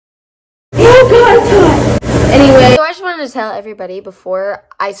want to tell everybody before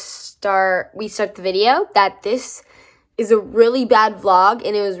we start the video that this is a really bad vlog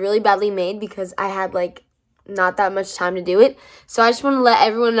and it was really badly made because I had like not that much time to do it. So I just want to let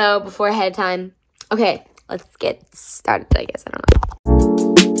everyone know before ahead of time. Okay, let's get started, I guess. I don't know.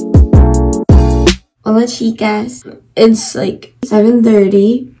 Hola, chicas. It's like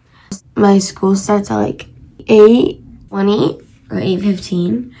 7:30. My school starts at like 8:20 or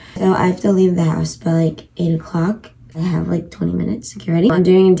 8:15. So I have to leave the house by like 8 o'clock. I have like 20 minutes to get ready. I'm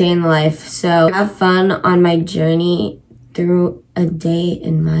doing a day in the life. So have fun on my journey through a day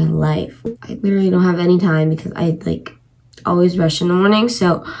in my life. I literally don't have any time because I like always rush in the morning.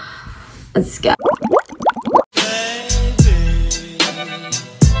 So let's go.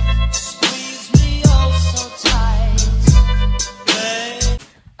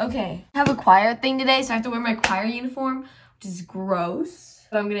 Okay, I have a choir thing today, so I have to wear my choir uniform, which is gross,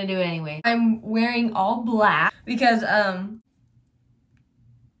 but I'm gonna do it anyway. I'm wearing all black because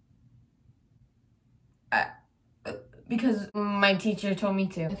my teacher told me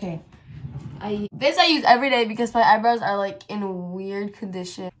to. Okay, this I use every day because my eyebrows are like in a weird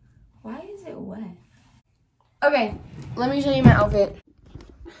condition. Why is it wet? Okay, let me show you my outfit.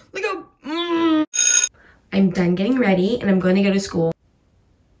 Look how I'm done getting ready and I'm going to go to school.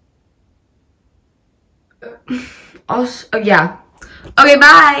 Also, yeah. Okay,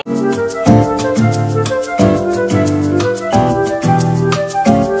 bye.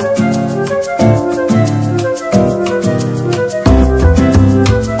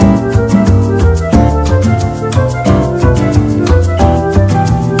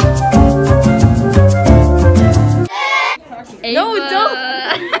 No, don't.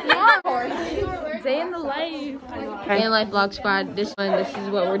 Day in the life. Day in life vlog squad. This is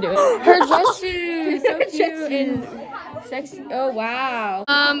what we're doing. Her dress shoes, so cute and sexy. Oh wow.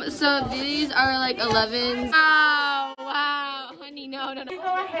 So these are like 11s. Wow, wow, honey, no.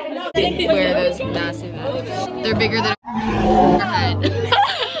 Didn't wear those massive hats. They're bigger than her head.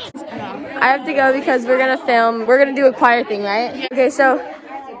 I have to go because we're gonna film. We're gonna do a choir thing, right? Okay, so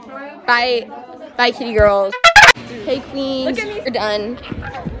bye, kitty girls. Hey queens, we're done.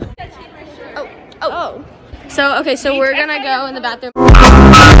 Oh. So, okay, so we're gonna go in the bathroom.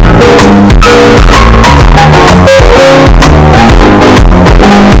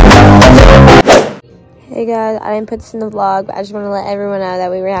 Hey guys, I didn't put this in the vlog, but I just want to let everyone know that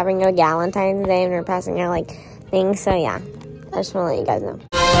we were having a Valentine's Day and we were passing out like things, so yeah. I just want to let you guys know.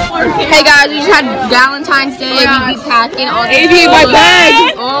 Hey guys, we just had Valentine's Day. We be packing all the my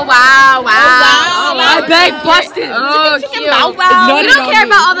bag! Oh wow. My bag busted! Oh, cute. We don't care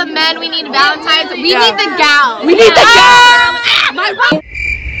about all the men. We need Valentine's. We need the gals. We need the gals!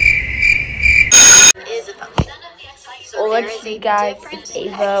 Hola, guys. It's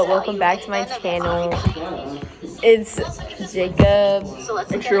Ava. Welcome back to my channel. It's Jacob.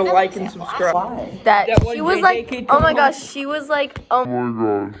 Make sure to like and subscribe. She was like, oh my gosh, she was like, oh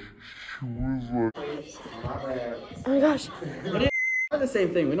my gosh. The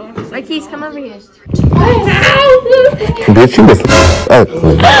same thing. We don't have to say. My keys, come over here. Bitch, you was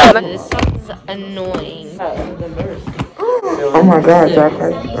ugly. This song's annoying. Oh my god, Jack.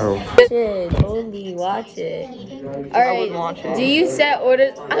 Oh. Totally watch it. Alright, do you set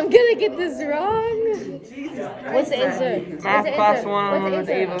orders? I'm gonna get this wrong. What's the answer? Math class 1 with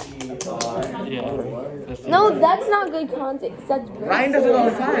Ava. No, that's not good context. That's research. Ryan does it all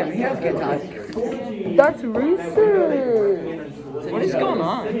the time. He has good time. That's research. What is going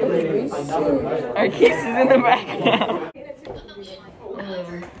on? That's research. Our case is in the background.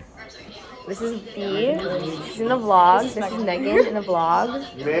 This is B. She's in the vlog. This is Megan in the vlog.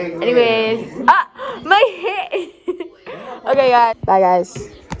 Anyways, my hit. Okay, guys. Bye, guys.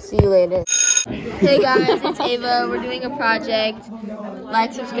 See you later. Hey guys, it's Ava. We're doing a project.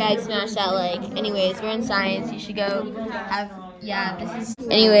 Like, subscribe, smash that like. Anyways, we're in science. You should go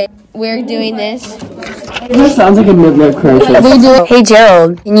Anyway, we're doing this. This sounds like a midlife crisis. Hey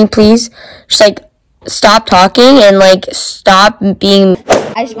Gerald, can you please just like stop talking and like stop being.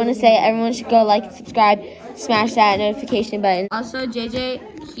 I just want to say everyone should go like and subscribe, smash that notification button. Also, JJ,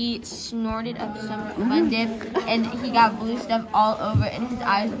 he snorted up some fun dip and he got blue stuff all over and his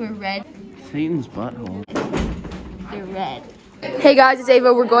eyes were red. Satan's butthole. They're red. Hey guys, it's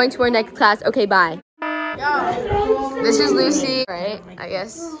Ava. We're going to our next class. Okay, bye. This is Lucy, right? I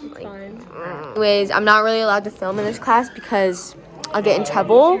guess. Like, anyways, I'm not really allowed to film in this class because I'll get in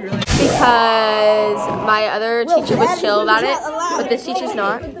trouble because my other teacher was chill about it, but this teacher's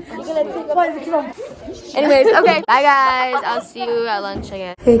not. Anyways, okay. Bye guys. I'll see you at lunch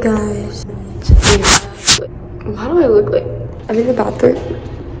again. Hey guys. Why do I look like I'm in the bathroom?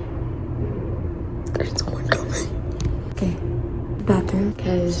 There's someone coming.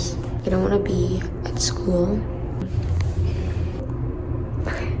 because I don't want to be at school.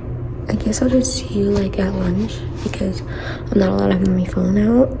 I guess I'll just see you like at lunch because I'm not allowed to have my phone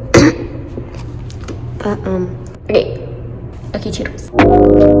out. But okay, cheers.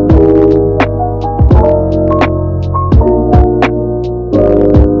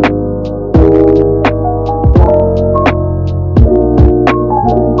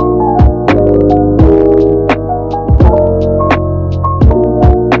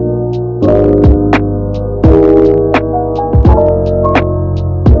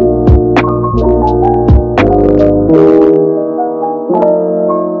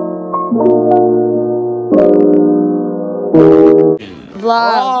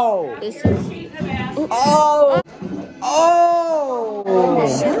 Vlog. Oh. This is. Oh. Oh.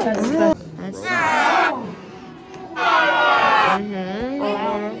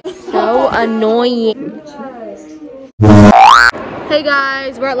 So annoying. Hey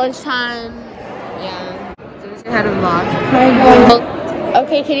guys, we're at lunchtime. Yeah. So we just had a vlog.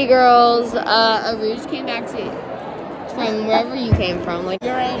 Okay, kitty girls. Aruj came back from wherever you came from. Like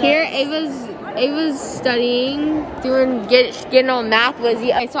here, Ava's studying, getting all math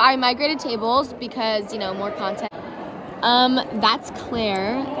Lizzie. Okay, so I migrated tables because, you know, more content. That's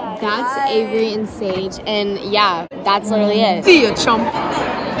Claire, that's Avery and Sage, and yeah, that's literally it. See ya, chump.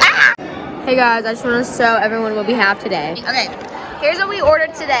 Hey guys, I just want to show everyone what we have today. Okay, here's what we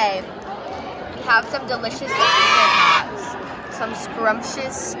ordered today. We have some delicious pots, some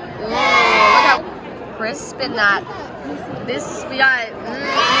scrumptious, ooh, look how crisp in that. This, we got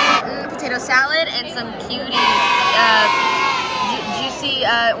potato salad and some cutie, juicy,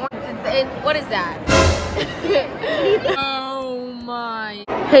 what is that? Oh my.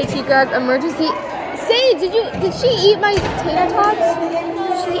 Hey chicas, emergency. Say, did she eat my tater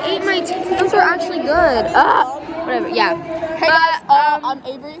tots? She ate my tater. Those are actually good. Whatever, yeah. Hey guys, I'm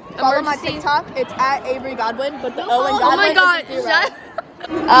Avery. Follow my TikTok. It's at Avery Godwin, but the O in Godwin Oh my god, is 0. shut.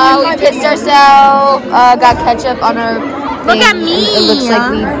 We pissed ourselves, got ketchup on our thing. Look at me. It looks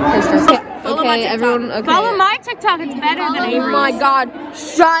like we pissed ourselves. Okay, everyone, okay. Follow my TikTok, it's better than Avery's. Oh my god,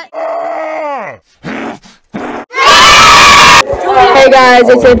 shut. Hey guys,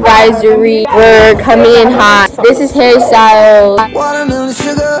 it's advisory. We're coming in hot. This is Harry Styles.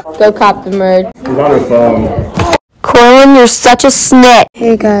 Go cop the merch. She's on her phone. Corwin, you're such a snitch.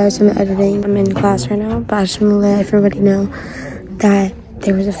 Hey guys, I'm editing. I'm in class right now, but I just want to let everybody know that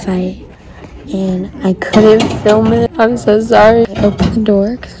there was a fight and I couldn't film it. I'm so sorry. I opened the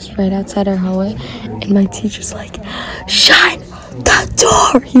door because it's right outside our hallway and my teacher's like, shut the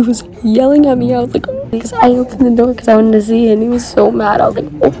door. He was yelling at me. I was like, oh, because I opened the door because I wanted to see it and he was so mad. I was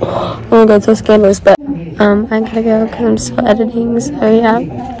like, oh my god, so scandalous. But I gotta go because I'm still editing. So yeah,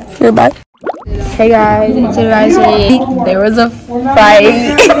 goodbye. Hey guys, it's advisory. There was a fight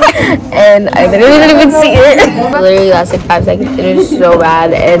and I literally didn't even see it. It literally lasted 5 seconds. It was so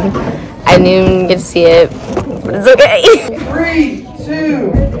bad and I didn't even get to see it, but it's okay. 3, 2,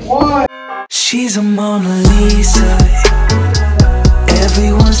 1. She's a Mona Lisa.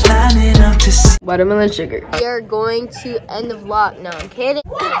 Everyone's lining up to see. Watermelon sugar. We are going to end the vlog. No, I'm kidding.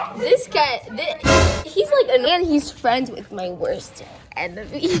 This guy, he's like, and he's friends with my worst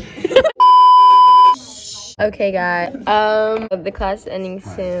enemy. Okay, guys. The class is ending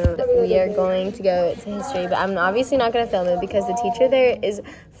soon. We are going to go to history, but I'm obviously not gonna film it because the teacher there is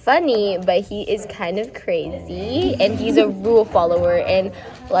funny, but he is kind of crazy, and he's a rule follower, and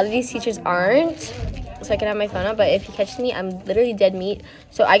a lot of these teachers aren't. So I can have my phone out, but if he catches me, I'm literally dead meat.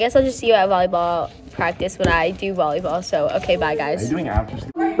 So I guess I'll just see you at volleyball practice when I do volleyball. So okay, bye guys. Are you doing after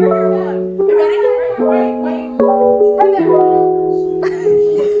school?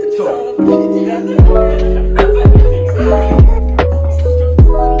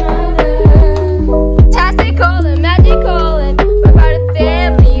 Tastical and magical, and we're part of the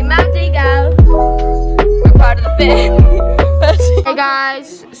family. Magical, we're part of the family. Hey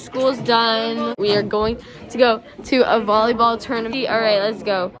guys, school's done. We are going to go to a volleyball tournament. All right, let's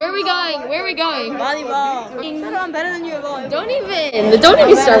go. Where are we going? Where are we going? Volleyball. I'm better than you at volleyball. Don't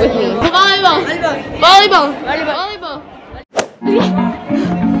even start with me. Volleyball. Volleyball. Volleyball.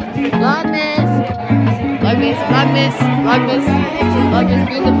 Vlogmas. Vlogmas. Vlogmas. Vlogmas. Vlogmas.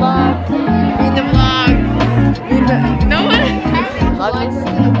 Be in the vlog. Be in the vlog. Be in the... No one. Vlogmas.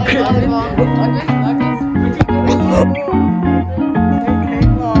 Volleyball. Vlogmas. Vlogmas.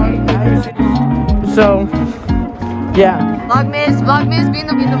 So, yeah. Vlogmas. Vlogmas. Be in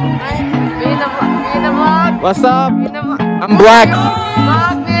the vlog. What's up? Be in the vlog. I'm black.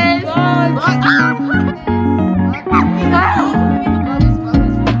 Vlogmas.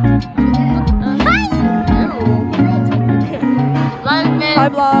 Vlogmas. Hi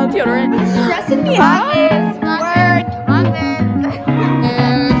vlog. Deodorant. Stressing me out. Word.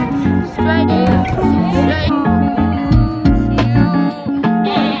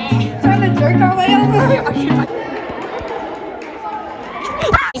 Trying to jerk our way over.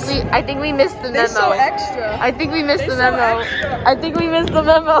 I think we missed the memo. They're so extra. I think we missed the memo. I think we missed the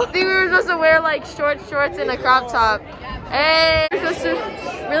memo. I think we were supposed to wear like short shorts and a crop top. Hey, we're supposed to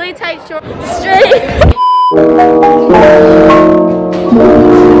really tight shorts. Straight.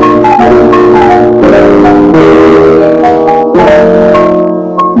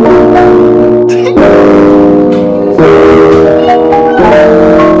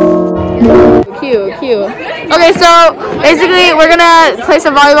 Cute. Okay, so basically we're gonna play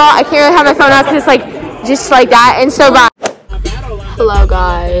some volleyball. I can't really have my phone out because it's like just like that. And so bye. Hello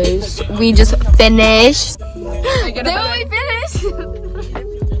guys, we just finished. Then we finished.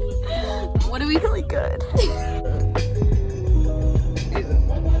 What do we feel like good?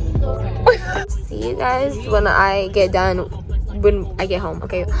 See you guys when I get done. When I get home.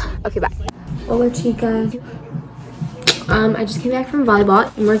 Okay, bye. Hola chicas. I just came back from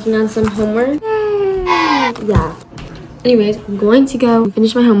volleyball. I'm working on some homework. Yeah. Anyways, I'm going to go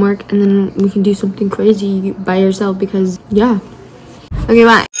finish my homework and then we can do something crazy by yourself because yeah. Okay,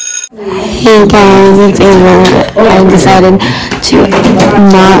 bye. Hey guys, it's Ava. I decided to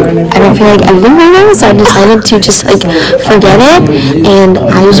I don't feel like editing right now, so I decided to just like forget it, and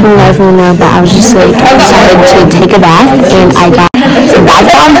I just went live from now, but I was just like decided to take a bath, and I got some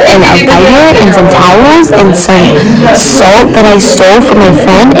bath bombs and a lighter and some towels and some salt that I stole from my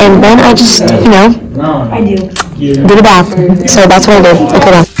friend, and then I just, you know, did a bath. So that's what I did.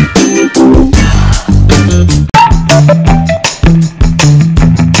 Okay, bye.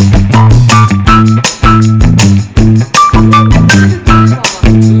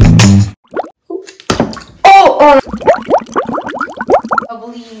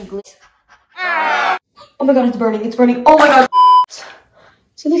 Oh my god, it's burning. Oh my god.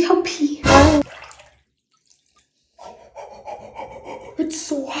 See, look how pee. It's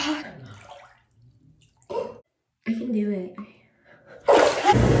so hot. I can do it.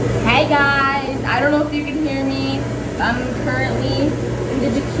 Hey guys, I don't know if you can hear me. I'm currently in the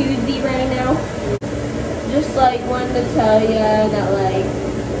jacuzzi right now. Just like wanted to tell you that like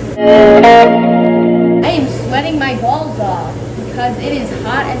I am sweating my balls off because it is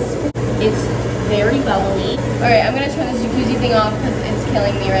hot as it's very bubbly. Alright, I'm gonna turn this jacuzzi thing off because it's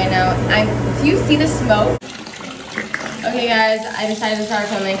killing me right now. Do you see the smoke? Okay guys, I decided to start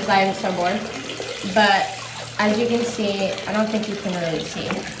filming because I am so bored. But as you can see, I don't think you can really see.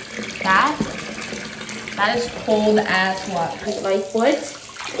 That is cold as what? My foot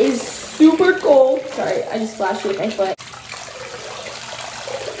is super cold. Sorry, I just flashed with my foot.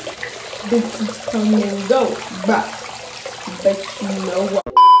 This is come and go, bruh. But you know what?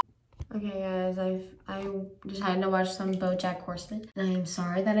 Okay guys, I decided to watch some BoJack Horseman. And I am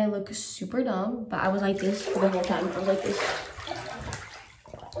sorry that I look super dumb, but I was like this for the whole time. I was like this.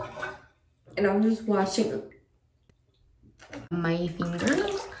 And I was just watching. My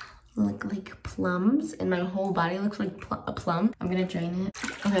fingers look like plums and my whole body looks like a plum. I'm gonna drain it.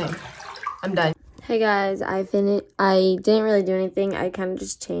 Okay, I'm done. Hey guys, I finished. I didn't really do anything. I kind of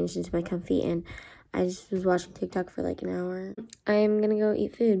just changed into my comfy and I just was watching TikTok for like an hour. I'm gonna go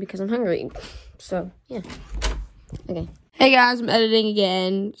eat food because I'm hungry. So, yeah. Okay. Hey guys, I'm editing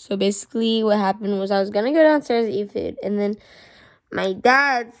again. So basically what happened was I was gonna go downstairs and eat food. And then my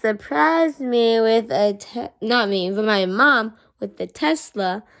dad surprised me with not me, but my mom with the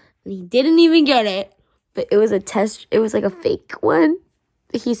Tesla. And he didn't even get it. But it was it was like a fake one.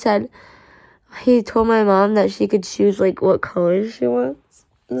 He told my mom that she could choose like what color she wants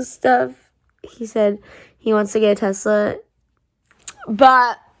and stuff. He said he wants to get a Tesla.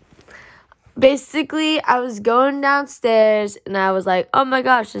 But basically, I was going downstairs and I was like, oh my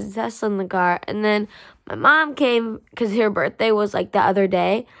gosh, there's a Tesla in the car. And then my mom came because her birthday was like the other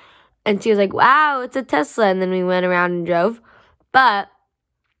day. And she was like, wow, it's a Tesla. And then we went around and drove. But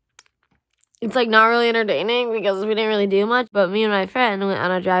it's like not really entertaining because we didn't really do much. But me and my friend went on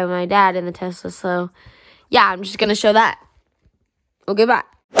a drive with my dad in the Tesla. So yeah, I'm just going to show that. Okay, bye.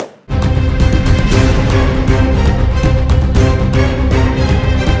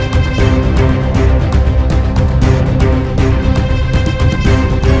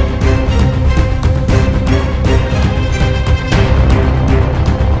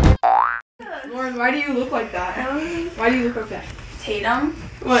 Why do you look like that? Why do you look like that? Tatum,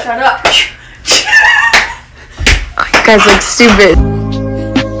 What? shut up. You guys look stupid.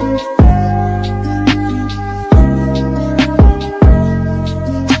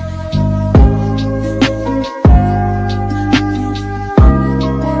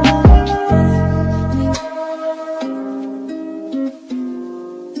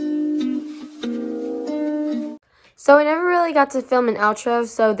 So I never really got to film an outro,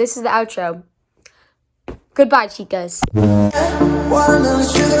 so this is the outro. Goodbye, chicas.